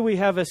 2, we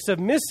have a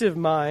submissive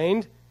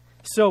mind,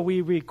 so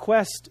we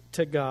request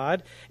to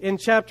God. In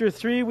chapter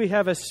 3, we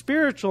have a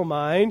spiritual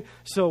mind,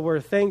 so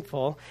we're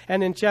thankful.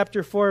 And in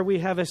chapter 4, we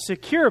have a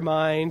secure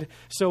mind,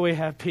 so we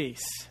have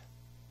peace.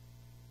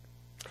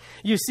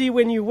 You see,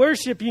 when you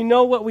worship, you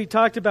know what we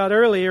talked about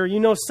earlier. You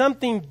know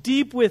something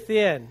deep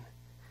within,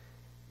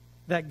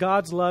 that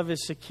God's love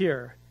is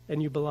secure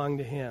and you belong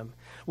to Him.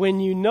 When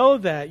you know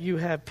that, you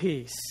have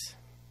peace.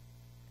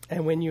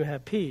 And when you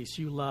have peace,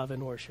 you love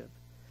and worship.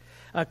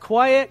 A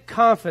quiet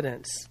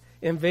confidence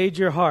invade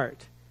your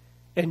heart,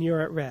 and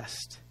you're at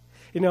rest.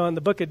 You know, in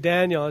the book of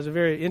Daniel, there's a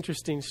very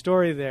interesting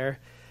story there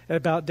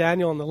about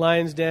Daniel and the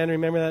lion's den.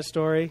 Remember that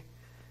story?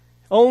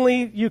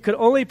 You could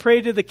only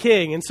pray to the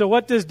king. And so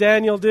what does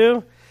Daniel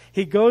do?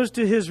 He goes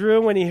to his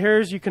room when he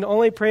hears you can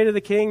only pray to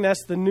the king.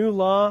 That's the new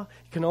law.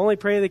 You can only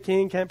pray to the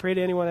king, can't pray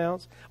to anyone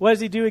else. What does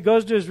he do? He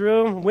goes to his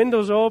room,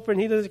 windows open,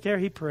 he doesn't care.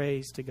 He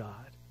prays to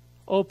God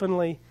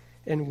openly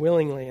and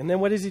willingly. And then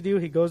what does he do?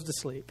 He goes to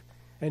sleep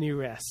and he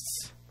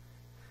rests,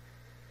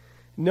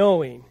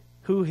 knowing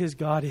who his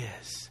God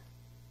is.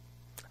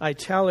 I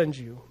challenge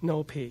you,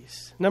 know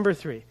peace. Number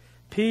 3,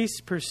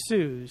 peace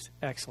pursues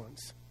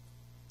excellence.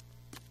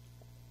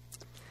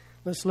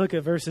 Let's look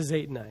at verses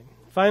 8 and 9.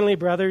 Finally,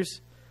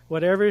 brothers,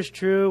 whatever is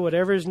true,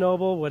 whatever is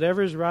noble,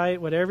 whatever is right,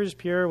 whatever is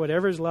pure,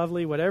 whatever is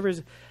lovely, whatever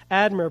is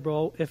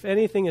admirable, if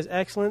anything is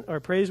excellent or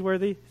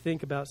praiseworthy,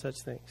 think about such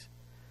things.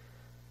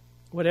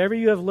 Whatever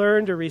you have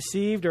learned or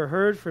received or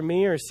heard from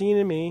me or seen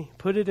in me,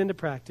 put it into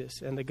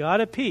practice, and the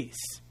God of peace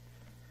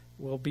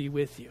will be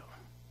with you.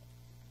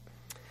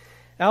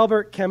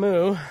 Albert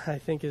Camus, I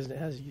think is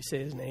as you say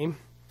his name,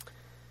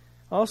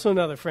 also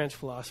another French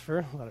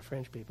philosopher. A lot of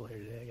French people here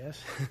today, I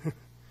guess.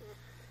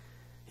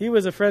 He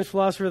was a French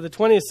philosopher of the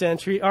 20th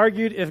century,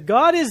 argued if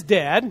God is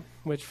dead,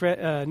 which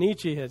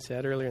Nietzsche had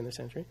said earlier in the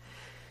century,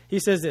 he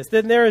says this,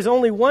 then there is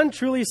only one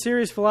truly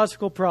serious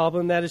philosophical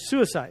problem, that is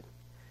suicide.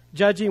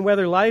 Judging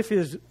whether life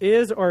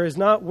is or is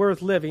not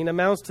worth living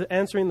amounts to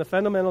answering the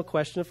fundamental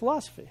question of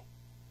philosophy.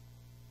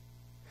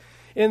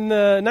 In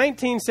the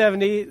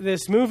 1970,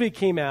 this movie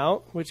came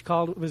out, which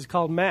was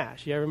called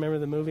MASH. You ever remember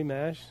the movie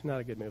MASH?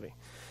 Not a good movie.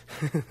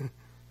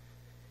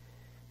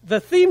 The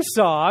theme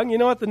song, you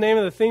know what the name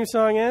of the theme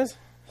song is?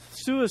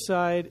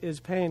 Suicide is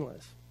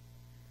Painless.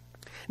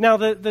 Now,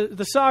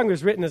 the song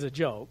was written as a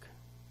joke,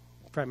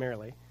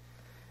 primarily.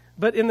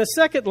 But in the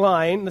second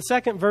line, the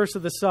second verse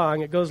of the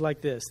song, it goes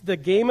like this. The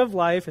game of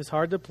life is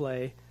hard to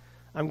play.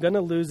 I'm going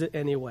to lose it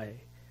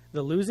anyway.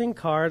 The losing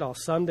card I'll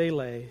someday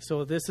lay.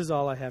 So this is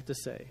all I have to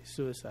say.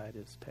 Suicide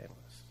is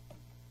painless.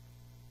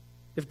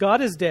 If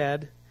God is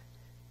dead,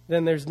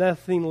 then there's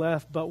nothing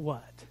left but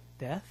what?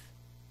 Death?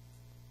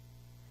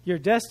 Your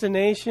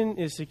destination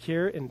is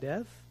secure in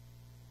death?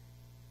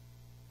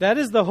 That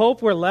is the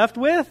hope we're left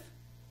with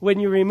when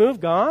you remove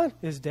God,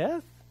 is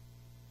death?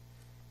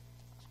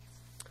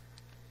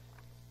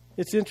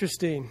 It's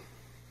interesting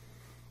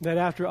that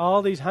after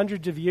all these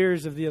hundreds of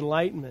years of the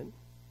Enlightenment,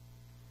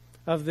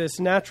 of this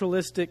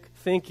naturalistic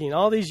thinking,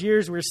 all these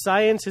years where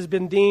science has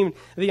been deemed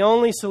the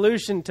only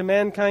solution to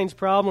mankind's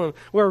problem,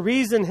 where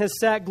reason has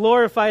sat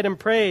glorified and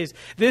praised,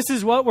 this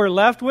is what we're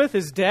left with,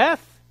 is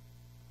death?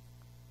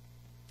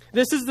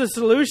 This is the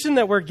solution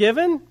that we're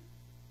given?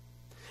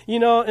 You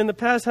know, in the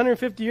past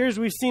 150 years,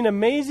 we've seen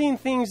amazing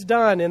things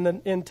done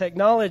in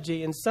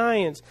technology, in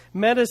science,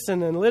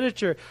 medicine, and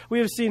literature. We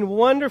have seen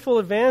wonderful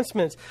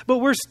advancements, but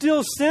we're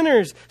still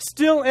sinners,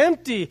 still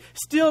empty,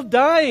 still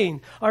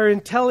dying. Our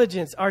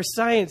intelligence, our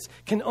science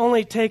can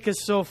only take us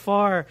so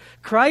far.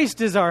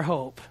 Christ is our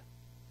hope.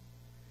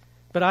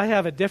 But I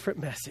have a different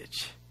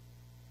message.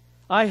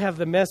 I have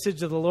the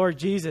message of the Lord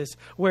Jesus,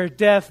 where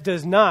death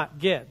does not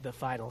get the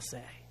final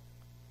say.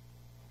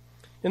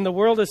 In the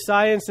world of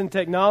science and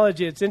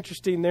technology, it's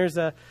interesting. There's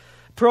a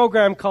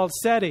program called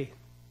SETI.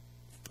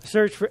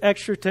 search for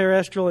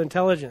extraterrestrial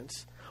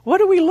intelligence.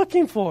 What are we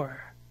looking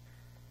for?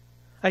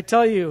 I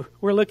tell you,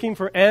 we're looking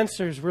for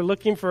answers. We're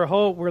looking for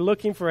hope. We're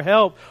looking for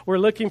help. We're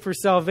looking for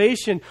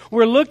salvation.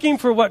 We're looking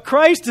for what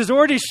Christ has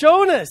already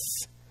shown us.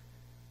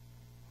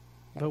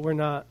 But we're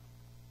not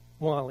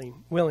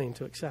willing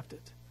to accept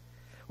it.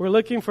 We're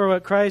looking for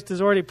what Christ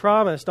has already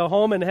promised, a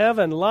home in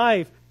heaven,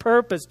 life,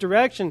 purpose,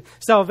 direction,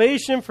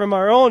 salvation from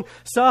our own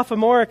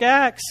sophomoric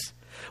acts.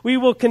 We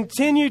will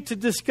continue to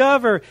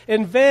discover,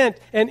 invent,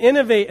 and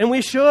innovate, and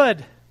we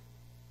should.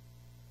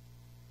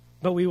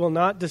 But we will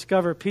not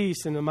discover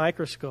peace in the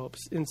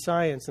microscopes, in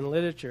science, in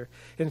literature,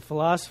 in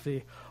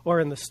philosophy, or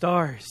in the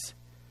stars.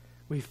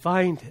 We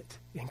find it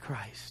in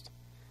Christ.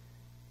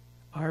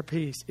 Our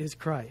peace is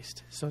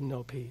Christ, so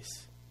no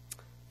peace.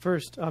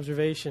 First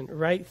observation,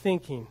 right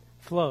thinking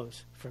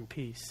flows from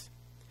peace.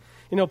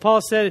 You know,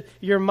 Paul said,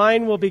 your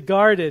mind will be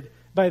guarded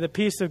by the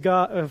peace of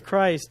God, of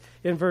Christ,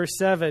 in verse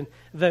 7.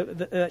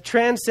 That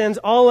transcends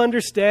all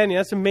understanding.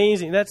 That's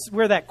amazing. That's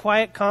where that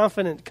quiet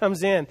confidence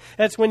comes in.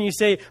 That's when you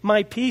say,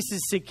 my peace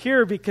is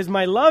secure because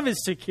my love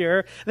is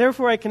secure.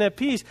 Therefore, I can have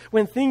peace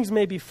when things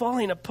may be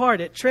falling apart.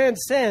 It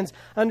transcends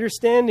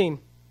understanding.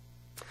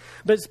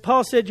 But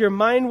Paul said, your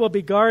mind will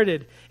be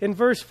guarded. In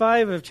verse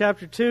 5 of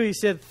chapter 2, he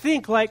said,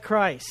 think like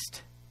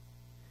Christ.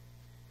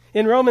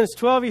 In Romans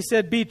 12, he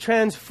said, be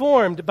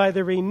transformed by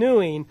the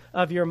renewing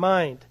of your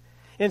mind.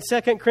 In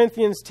 2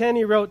 Corinthians 10,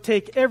 he wrote,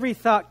 take every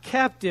thought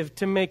captive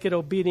to make it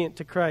obedient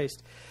to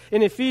Christ.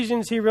 In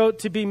Ephesians, he wrote,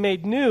 to be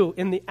made new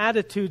in the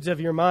attitudes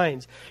of your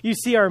minds. You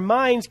see, our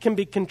minds can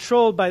be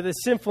controlled by the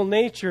sinful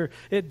nature.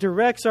 It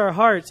directs our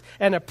hearts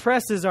and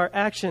oppresses our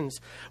actions.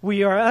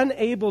 We are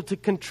unable to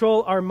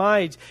control our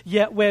minds,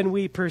 yet when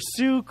we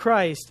pursue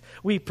Christ,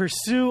 we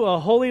pursue a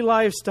holy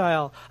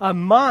lifestyle, a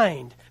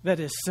mind that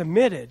is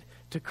submitted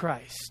to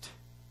Christ,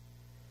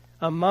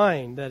 a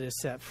mind that is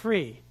set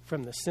free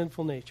from the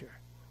sinful nature.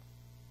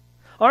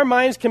 Our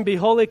minds can be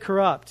wholly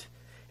corrupt.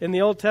 In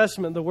the Old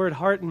Testament, the word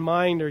heart and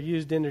mind are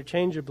used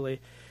interchangeably.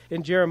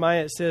 In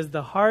Jeremiah, it says,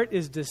 the heart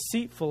is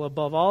deceitful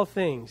above all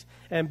things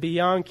and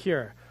beyond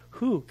cure.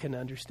 Who can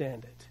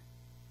understand it?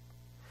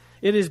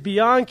 It is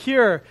beyond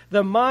cure.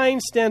 The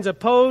mind stands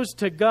opposed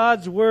to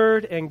God's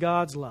word and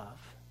God's love.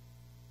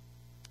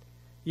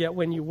 Yet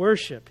when you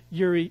worship,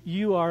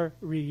 you are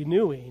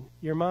renewing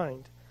your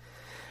mind.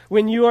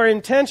 When you are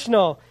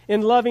intentional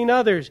in loving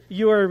others,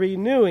 you are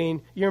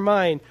renewing your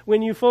mind.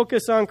 When you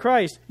focus on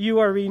Christ, you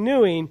are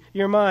renewing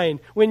your mind.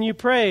 When you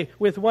pray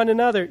with one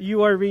another,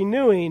 you are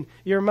renewing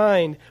your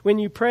mind. When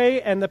you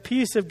pray and the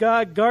peace of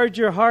God guards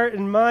your heart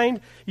and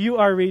mind, you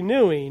are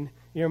renewing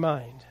your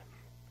mind.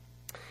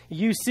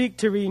 You seek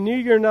to renew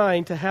your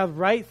mind to have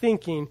right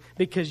thinking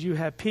because you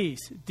have peace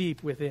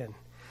deep within.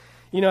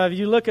 You know, if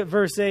you look at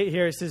verse 8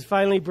 here, it says,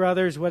 finally,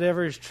 brothers,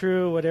 whatever is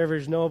true, whatever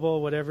is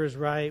noble, whatever is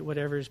right,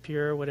 whatever is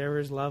pure, whatever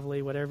is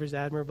lovely, whatever is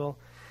admirable,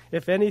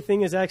 if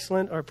anything is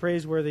excellent or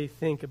praiseworthy,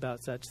 think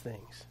about such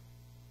things.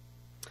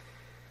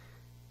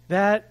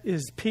 That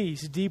is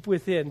peace deep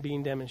within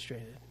being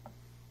demonstrated.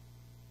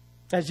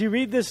 As you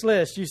read this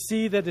list, you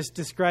see that it's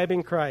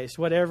describing Christ.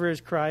 Whatever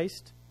is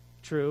Christ,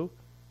 true.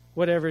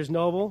 Whatever is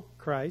noble,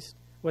 Christ.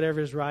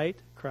 Whatever is right,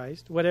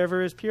 Christ.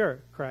 Whatever is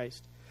pure,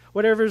 Christ.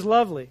 Whatever is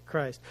lovely,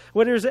 Christ.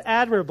 Whatever is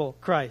admirable,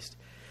 Christ.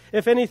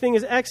 If anything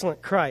is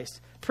excellent,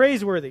 Christ.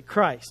 Praiseworthy,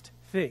 Christ.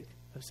 Think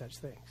of such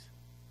things.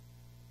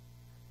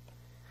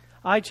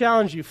 I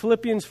challenge you,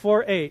 Philippians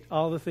 4:8,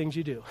 all the things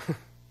you do.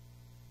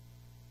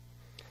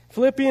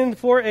 Philippians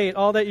 4:8,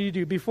 all that you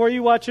do. Before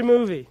you watch a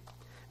movie,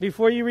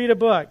 before you read a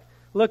book,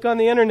 look on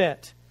the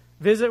internet,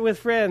 visit with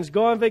friends,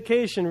 go on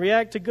vacation,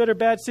 react to good or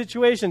bad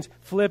situations.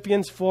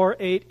 Philippians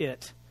 4:8,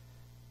 it.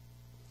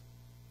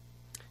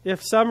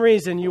 If some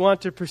reason you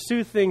want to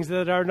pursue things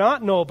that are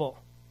not noble,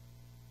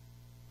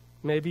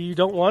 maybe you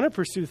don't want to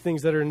pursue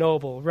things that are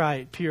noble,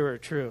 right, pure, or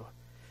true,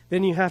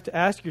 then you have to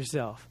ask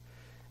yourself,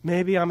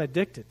 maybe I'm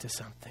addicted to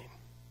something.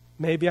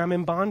 Maybe I'm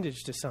in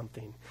bondage to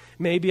something.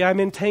 Maybe I'm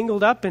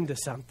entangled up into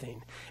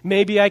something.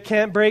 Maybe I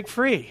can't break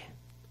free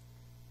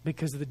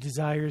because the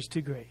desire is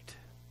too great.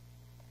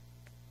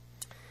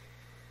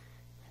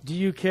 Do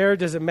you care?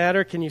 Does it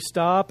matter? Can you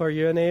stop? Are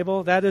you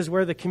unable? That is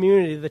where the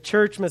community, the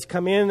church must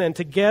come in, and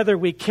together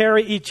we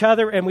carry each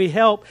other and we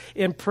help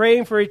in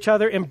praying for each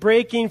other and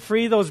breaking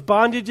free those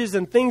bondages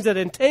and things that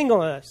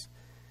entangle us,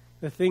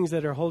 the things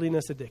that are holding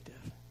us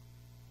addictive.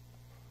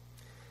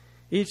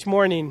 Each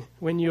morning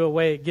when you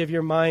awake, give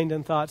your mind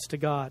and thoughts to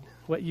God.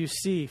 What you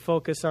see,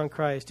 focus on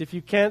Christ. If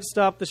you can't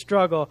stop the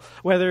struggle,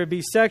 whether it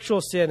be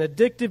sexual sin,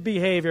 addictive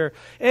behavior,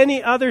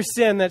 any other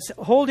sin that's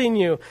holding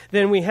you,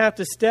 then we have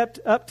to step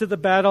up to the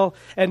battle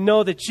and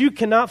know that you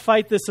cannot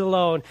fight this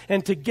alone.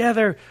 And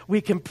together we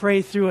can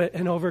pray through it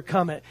and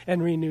overcome it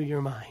and renew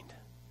your mind.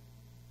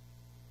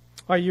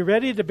 Are you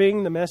ready to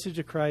bring the message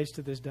of Christ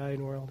to this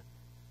dying world?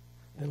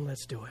 Then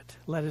let's do it.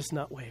 Let us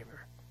not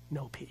waver.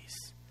 No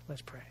peace.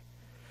 Let's pray.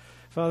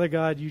 Father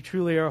God, you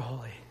truly are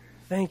holy.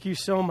 Thank you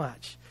so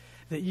much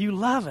that you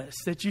love us,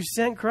 that you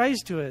sent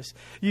Christ to us.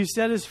 You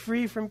set us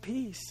free from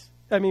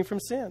from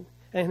sin,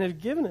 and have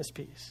given us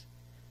peace.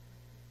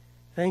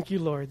 Thank you,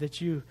 Lord,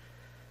 that your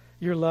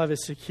love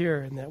is secure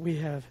and that we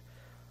have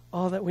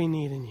all that we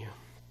need in you.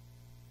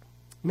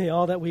 May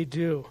all that we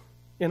do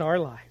in our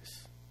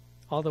lives,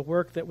 all the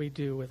work that we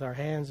do with our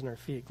hands and our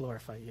feet,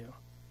 glorify you.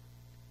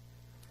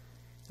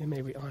 And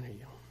may we honor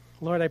you.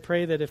 Lord, I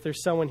pray that if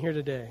there's someone here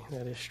today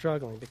that is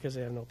struggling because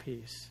they have no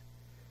peace,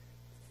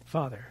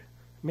 Father,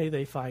 may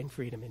they find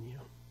freedom in you.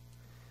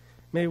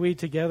 May we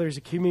together as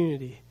a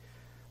community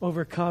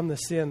overcome the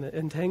sin that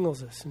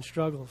entangles us and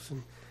struggles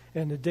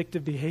and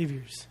addictive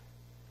behaviors.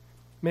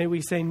 May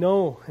we say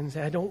no and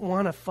say, I don't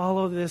want to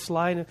follow this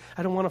line.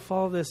 I don't want to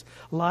follow this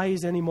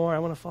lies anymore. I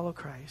want to follow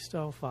Christ.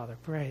 Oh, Father,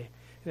 pray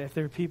that if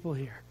there are people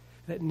here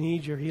that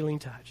need your healing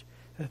touch,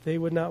 that they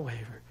would not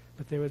waver,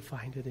 but they would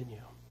find it in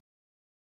you.